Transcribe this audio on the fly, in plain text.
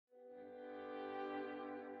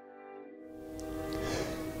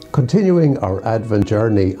Continuing our Advent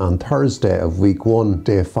journey on Thursday of week 1,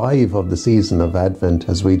 day 5 of the season of Advent,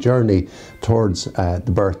 as we journey towards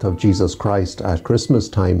the birth of Jesus Christ at Christmas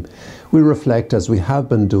time, we reflect, as we have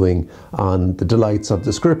been doing, on the delights of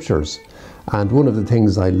the Scriptures. And one of the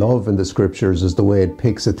things I love in the Scriptures is the way it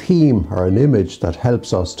picks a theme or an image that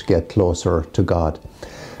helps us to get closer to God.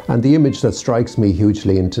 And the image that strikes me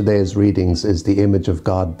hugely in today's readings is the image of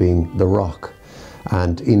God being the rock.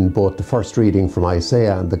 And in both the first reading from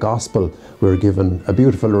Isaiah and the Gospel, we're given a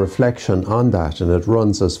beautiful reflection on that, and it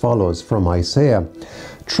runs as follows from Isaiah: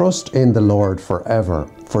 "Trust in the Lord forever,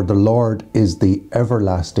 for the Lord is the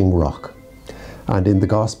everlasting rock." And in the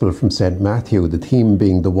Gospel from St. Matthew, the theme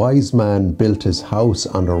being "The wise man built his house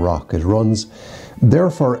on a rock," it runs,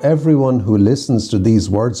 "Therefore everyone who listens to these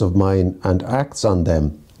words of mine and acts on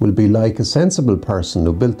them will be like a sensible person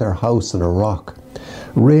who built their house on a rock.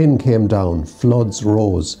 Rain came down, floods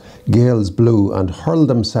rose, gales blew and hurled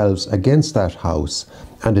themselves against that house,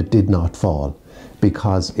 and it did not fall,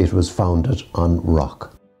 because it was founded on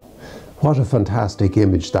rock." What a fantastic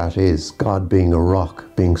image that is, God being a rock,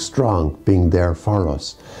 being strong, being there for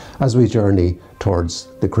us. As we journey towards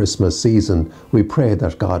the Christmas season, we pray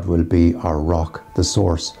that God will be our rock, the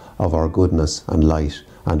source of our goodness and light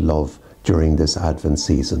and love during this Advent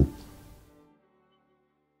season.